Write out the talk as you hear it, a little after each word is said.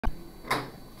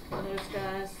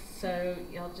So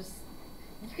y'all just,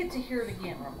 you get to hear it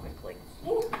again real quickly.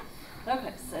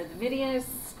 Okay, so the video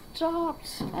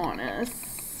stopped on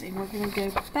us, and we're going to go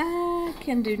back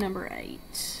and do number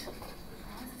 8.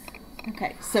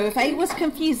 Okay, so if 8 was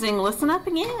confusing, listen up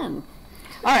again.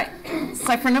 All right,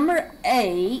 so for number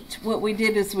 8, what we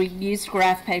did is we used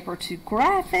graph paper to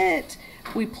graph it.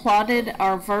 We plotted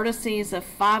our vertices of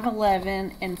 5,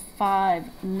 11, and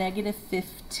 5, negative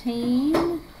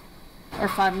 15, or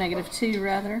 5, negative 2,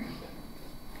 rather.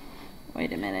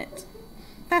 Wait a minute.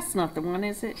 That's not the one,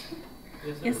 is it?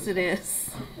 Yes, it is.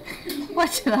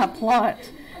 What did I plot?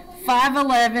 5,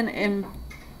 11, and...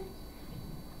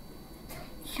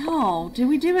 Y'all, did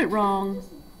we do it wrong?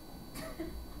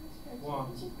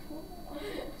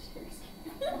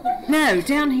 No,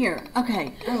 down here.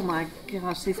 Okay. Oh my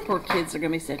gosh, these poor kids are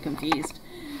going to be so confused.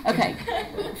 Okay.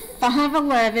 5,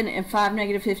 11, and 5,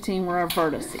 negative 15 were our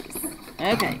vertices.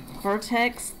 Okay.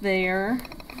 Vertex there.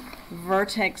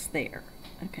 Vertex there.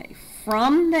 Okay.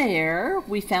 From there,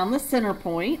 we found the center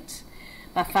point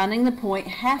by finding the point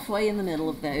halfway in the middle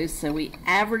of those. So we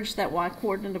averaged that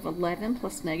y-coordinate of 11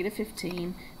 plus negative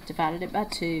 15, divided it by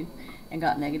 2, and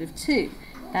got negative 2.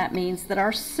 That means that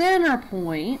our center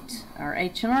point, our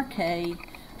H and our K,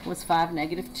 was 5,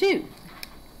 negative 2.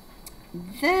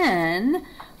 Then,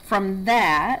 from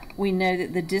that, we know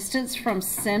that the distance from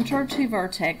center to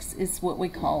vertex is what we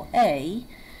call A.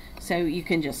 So you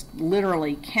can just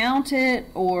literally count it,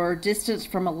 or distance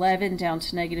from 11 down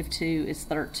to negative 2 is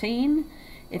 13.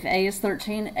 If A is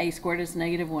 13, A squared is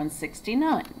negative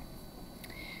 169.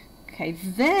 Okay,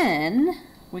 then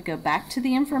we go back to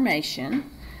the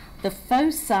information. The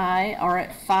foci are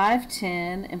at 5,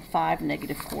 10, and 5,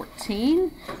 negative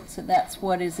 14. So that's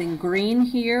what is in green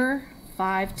here,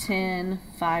 5, 10,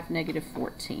 5, negative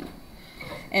 14.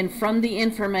 And from the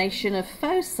information of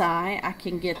foci, I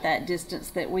can get that distance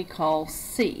that we call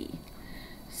C.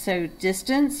 So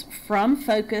distance from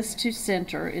focus to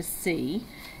center is C.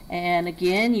 And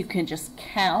again, you can just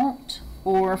count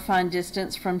or find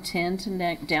distance from 10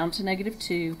 to down to negative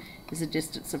 2 is a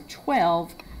distance of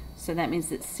 12. So that means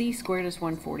that C squared is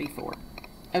 144.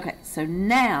 Okay, so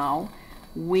now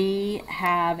we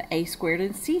have A squared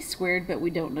and C squared, but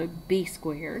we don't know B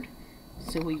squared.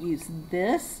 So we use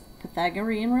this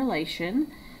Pythagorean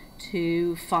relation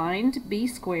to find B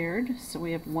squared. So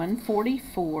we have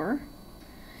 144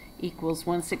 equals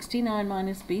 169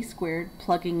 minus B squared,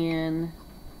 plugging in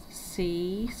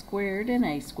C squared and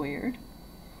A squared.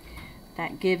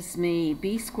 That gives me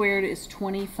B squared is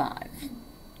 25.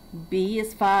 B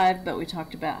is 5, but we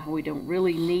talked about how we don't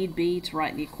really need B to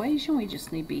write the equation. We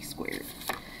just need B squared.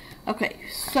 Okay,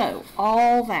 so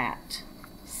all that.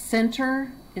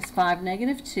 Center is 5,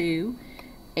 negative 2.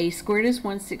 A squared is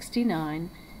 169.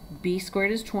 B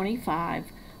squared is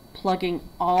 25. Plugging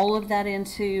all of that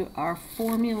into our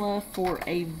formula for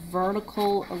a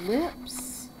vertical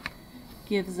ellipse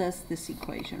gives us this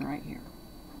equation right here.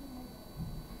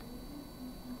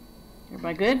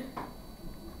 Everybody good?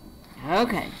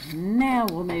 Okay, now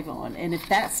we'll move on. And if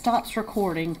that stops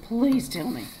recording, please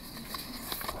tell me.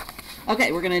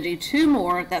 Okay, we're going to do 2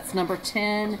 more. That's number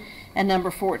 10 and number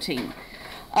 14.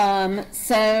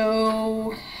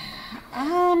 So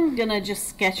I'm going to just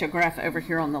sketch a graph over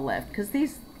here on the left because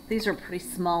these are pretty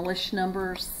smallish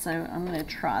numbers, so I'm going to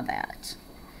try that.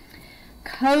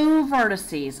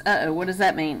 Co-vertices. Uh-oh, what does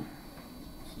that mean?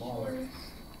 Smaller.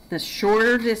 The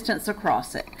shorter distance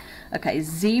across it. Okay,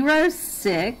 0,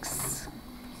 6.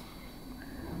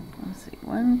 Let's see,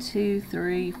 1, 2,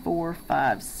 3, 4,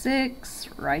 5, 6,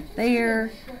 right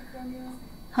there.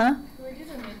 Huh? Can we do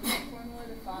the midpoint formula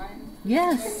to find?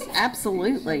 Yes,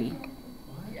 absolutely.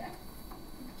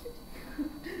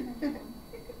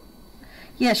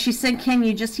 Yeah, she said, can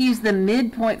you just use the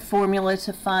midpoint formula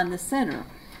to find the center?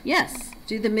 Yes,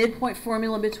 do the midpoint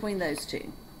formula between those two. Do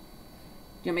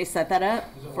you want me to set that up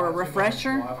for a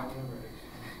refresher?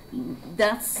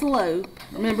 That's slope.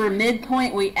 Remember,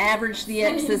 midpoint, we average the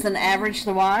x's and average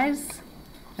the y's.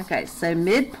 Okay, so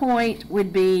midpoint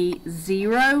would be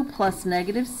 0 plus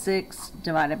negative 6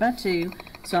 divided by 2.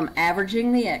 So I'm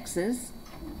averaging the x's,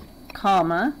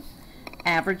 comma,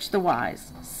 average the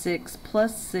y's. 6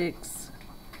 plus 6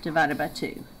 divided by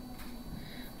 2.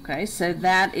 Okay, so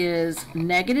that is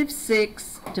negative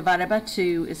 6 divided by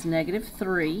 2 is negative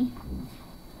 3.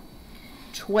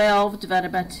 12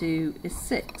 divided by 2 is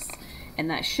 6. And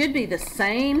that should be the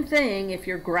same thing if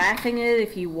you're graphing it,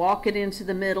 if you walk it into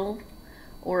the middle,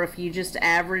 or if you just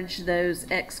average those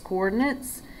x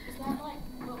coordinates. Is that like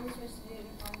what we're supposed to do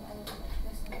to find the other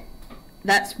distance?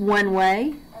 That's one way.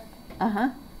 Okay. Uh-huh.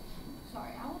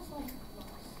 Sorry, I was like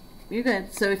lost. You're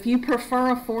good. So if you prefer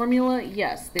a formula,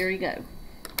 yes, there you go.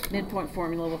 Midpoint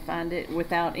formula will find it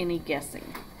without any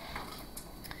guessing.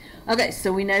 Okay,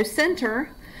 so we know center.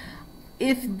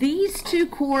 If these two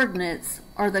coordinates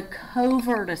are the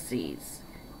co-vertices,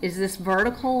 is this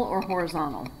vertical or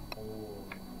horizontal?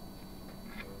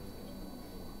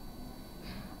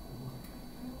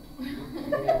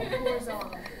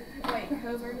 Horizontal. Wait,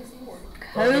 co-vertices?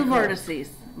 Co-vertices,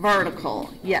 vertical,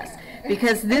 yes.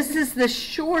 Because this is the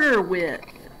shorter width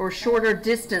or shorter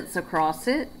distance across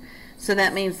it. So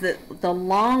that means that the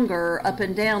longer up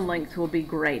and down length will be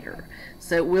greater.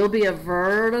 So it will be a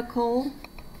vertical.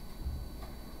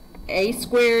 A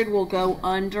squared will go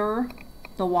under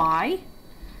the y.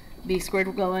 B squared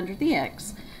will go under the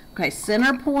x. Okay,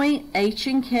 center point, H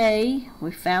and K,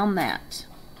 we found that.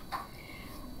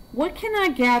 What can I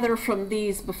gather from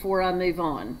these before I move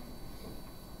on?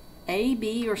 A,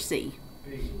 B, or C?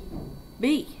 B.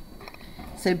 B.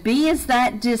 So B is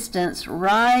that distance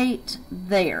right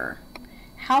there.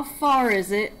 How far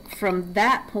is it from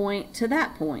that point to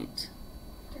that point?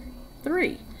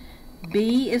 3.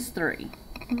 B is 3.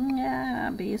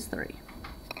 Yeah, B is 3.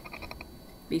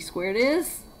 B squared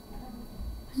is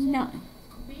 9.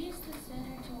 B is the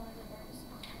center to one of the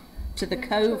vertices. To the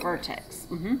co-vertex.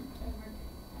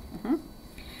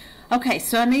 Okay,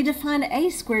 so I need to find A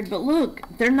squared, but look,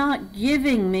 they're not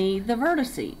giving me the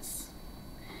vertices.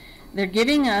 They're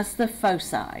giving us the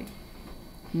foci.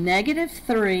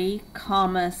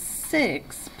 -3,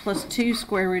 6 plus 2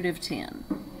 square root of 10.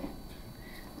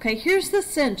 Okay, here's the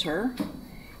center.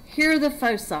 Here are the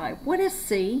foci. What is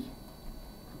C?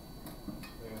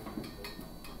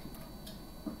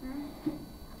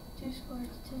 2 squared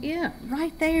is 10. Yeah,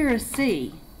 right there is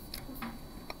C.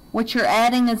 What you're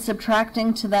adding and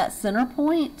subtracting to that center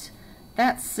point,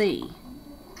 that's C.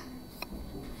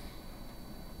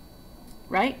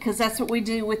 Right? Because that's what we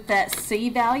do with that C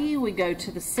value. We go to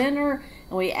the center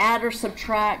and we add or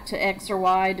subtract to X or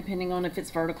Y depending on if it's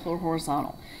vertical or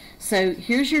horizontal. So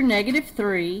here's your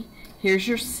 -3, here's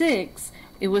your 6.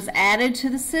 It was added to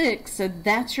the 6, so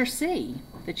that's your C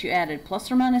that you added,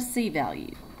 plus or minus C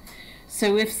value.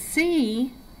 So if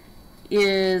C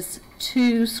is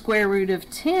 2 square root of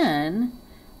 10,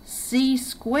 C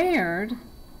squared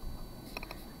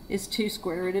is 2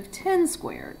 square root of 10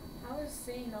 squared. How is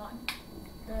C not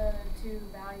the two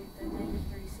values, the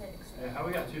 -3, 6? Yeah, how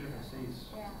we got 2 different C's?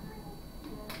 Yeah.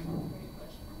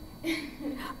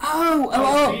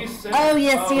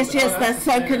 Yes, that's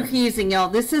so confusing, y'all.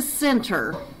 This is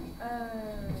center.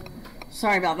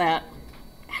 Sorry about that.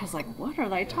 I was like, what are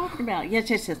they talking about?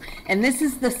 Yes. And this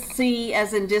is the C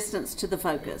as in distance to the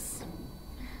focus.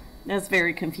 That's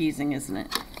very confusing, isn't it?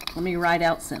 Let me write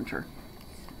out center.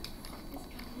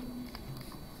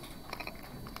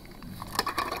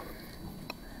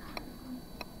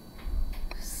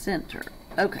 Center.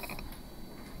 Okay.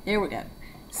 There we go.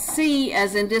 C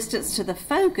as in distance to the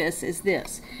focus is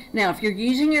this. Now, if you're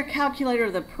using your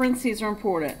calculator, the parentheses are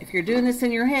important. If you're doing this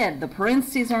in your head, the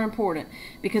parentheses are important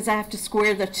because I have to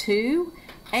square the 2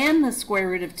 and the square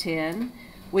root of 10,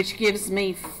 which gives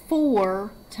me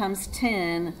 4 times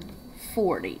 10,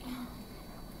 40.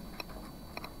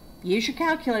 Use your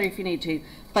calculator if you need to,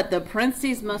 but the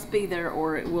parentheses must be there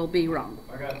or it will be wrong.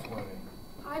 I got 20.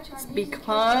 I tried to use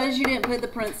Because you didn't put the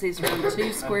parentheses around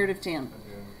 2 square root of 10.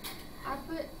 I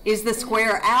put. Is the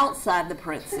square outside the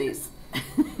parentheses?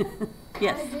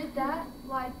 Yes. I did that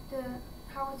like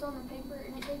how it's on the paper,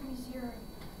 and it gave me 0.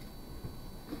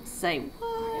 Say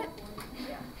what?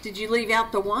 Yeah. Did you leave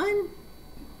out the 1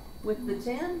 with the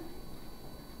 10?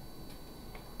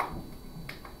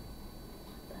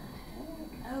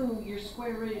 Oh, your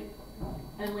square root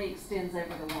only extends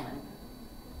over the 1.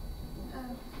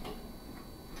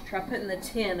 Try putting the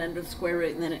 10 under the square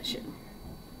root and then it should.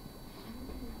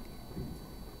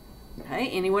 Okay,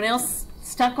 anyone else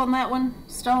stuck on that one?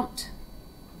 Stumped?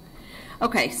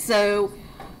 Okay, so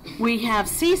we have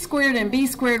C squared and B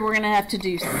squared. We're going to have to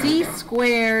do C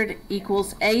squared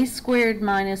equals A squared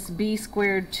minus B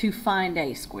squared to find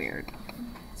A squared.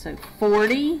 So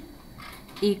 40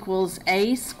 equals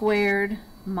A squared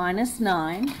minus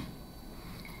 9.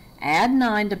 Add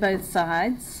 9 to both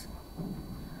sides.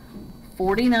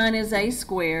 49 is A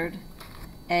squared.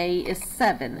 A is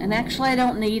 7. And actually I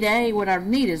don't need A. What I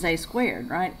need is A squared,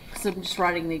 right? Because I'm just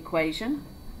writing the equation.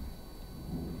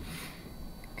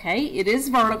 Okay, it is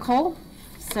vertical.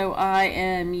 So I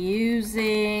am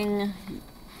using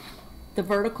the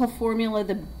vertical formula.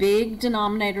 The big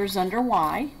denominator is under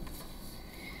Y.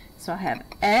 So I have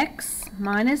X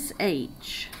minus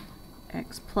H,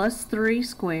 X plus 3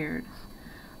 squared,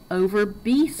 over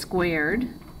B squared,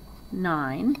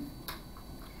 9,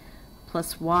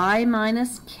 plus Y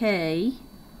minus K,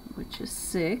 which is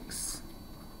 6,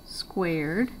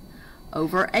 squared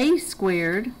over a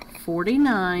squared,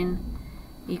 49,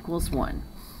 equals 1.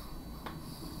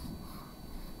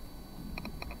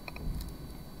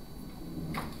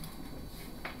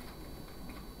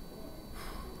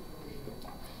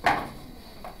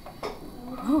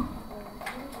 Oh.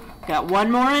 Got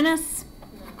one more in us?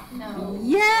 No.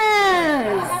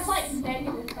 Yes! That's like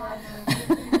negative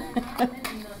 5.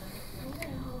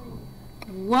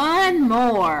 One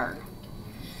more.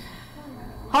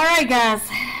 All right, guys.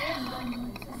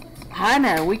 I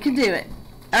know, we can do it.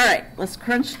 All right, let's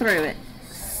crunch through it.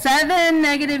 7,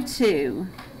 -2.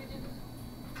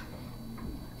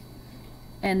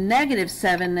 And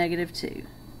 -7, -2.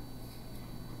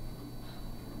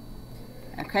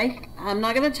 Okay, I'm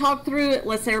not going to talk through it.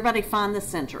 Let's everybody find the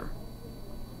center.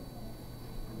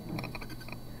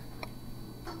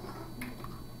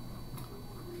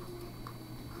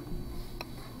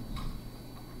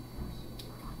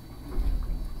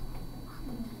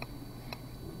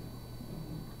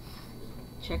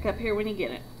 Check up here when you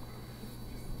get it.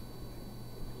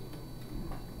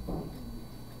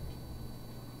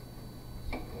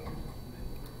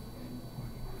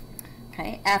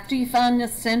 Okay, after you find the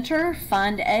center,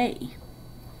 find A.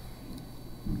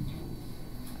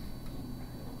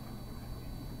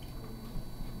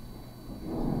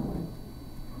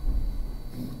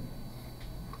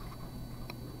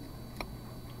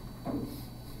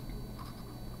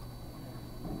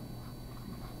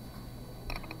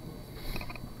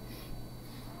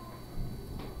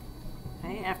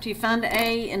 Okay, after you find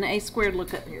A and A squared,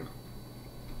 look up here.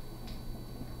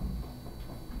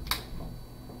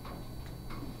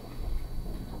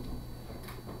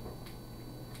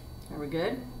 Are we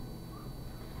good?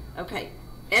 Okay,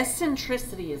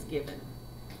 eccentricity is given.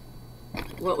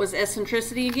 What was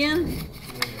eccentricity again?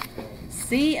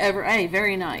 C over A,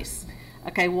 very nice.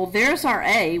 Okay, well there's our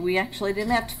A. We actually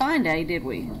didn't have to find A, did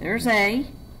we? There's A,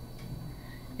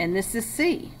 and this is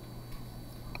C.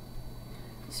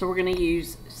 So we're going to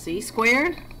use C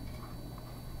squared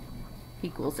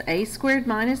equals A squared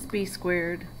minus B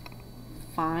squared.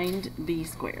 Find B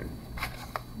squared.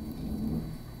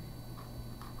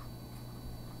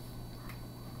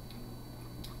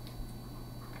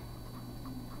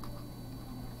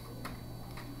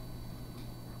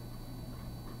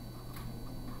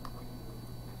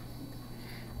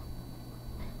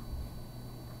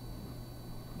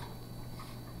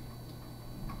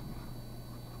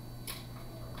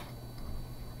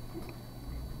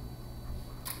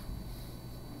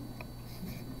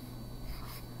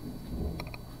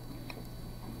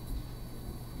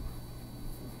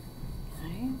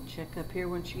 Check up here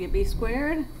once you get B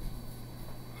squared.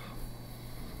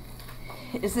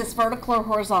 Is this vertical or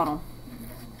horizontal?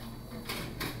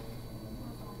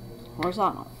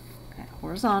 Horizontal. Okay,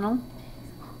 horizontal.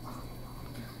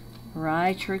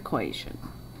 Write your equation.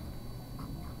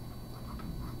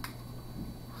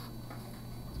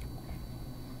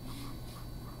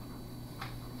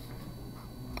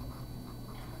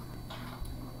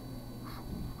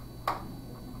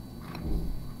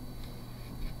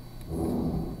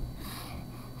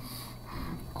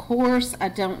 Of course, I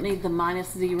don't need the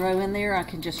 -0 in there. I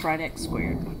can just write x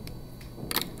squared.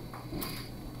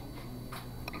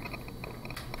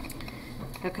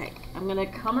 Okay, I'm going to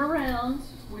come around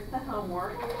with the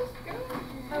homework.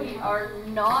 We are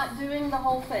not doing the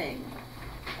whole thing.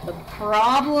 The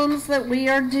problems that we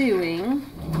are doing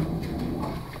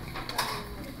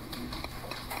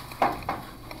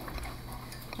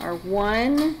are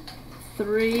 1,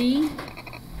 3,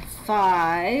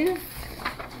 5,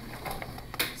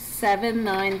 7,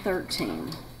 9,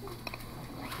 13.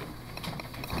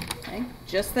 Okay,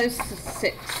 just those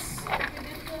 6.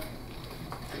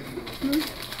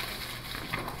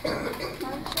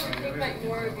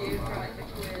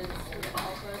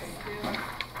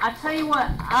 I tell you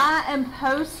what, I am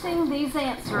posting these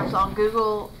answers on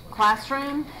Google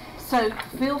Classroom, so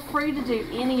feel free to do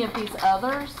any of these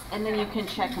others, and then you can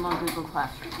check them on Google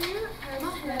Classroom.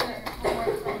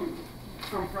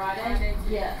 From Friday?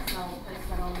 Yes, I'll post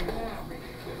that on there.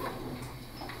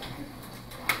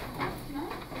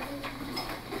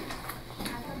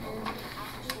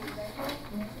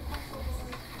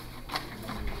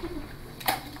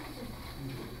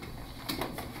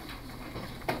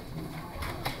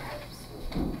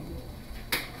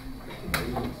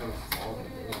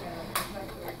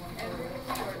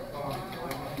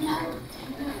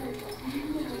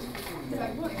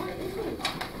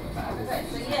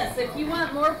 Yes, if you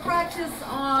want more practice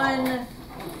on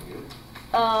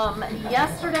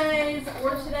yesterday's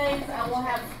or today's, I will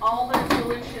have all those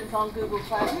solutions on Google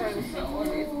Classroom so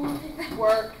you can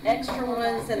work extra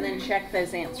ones and then check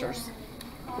those answers.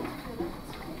 two ellipses.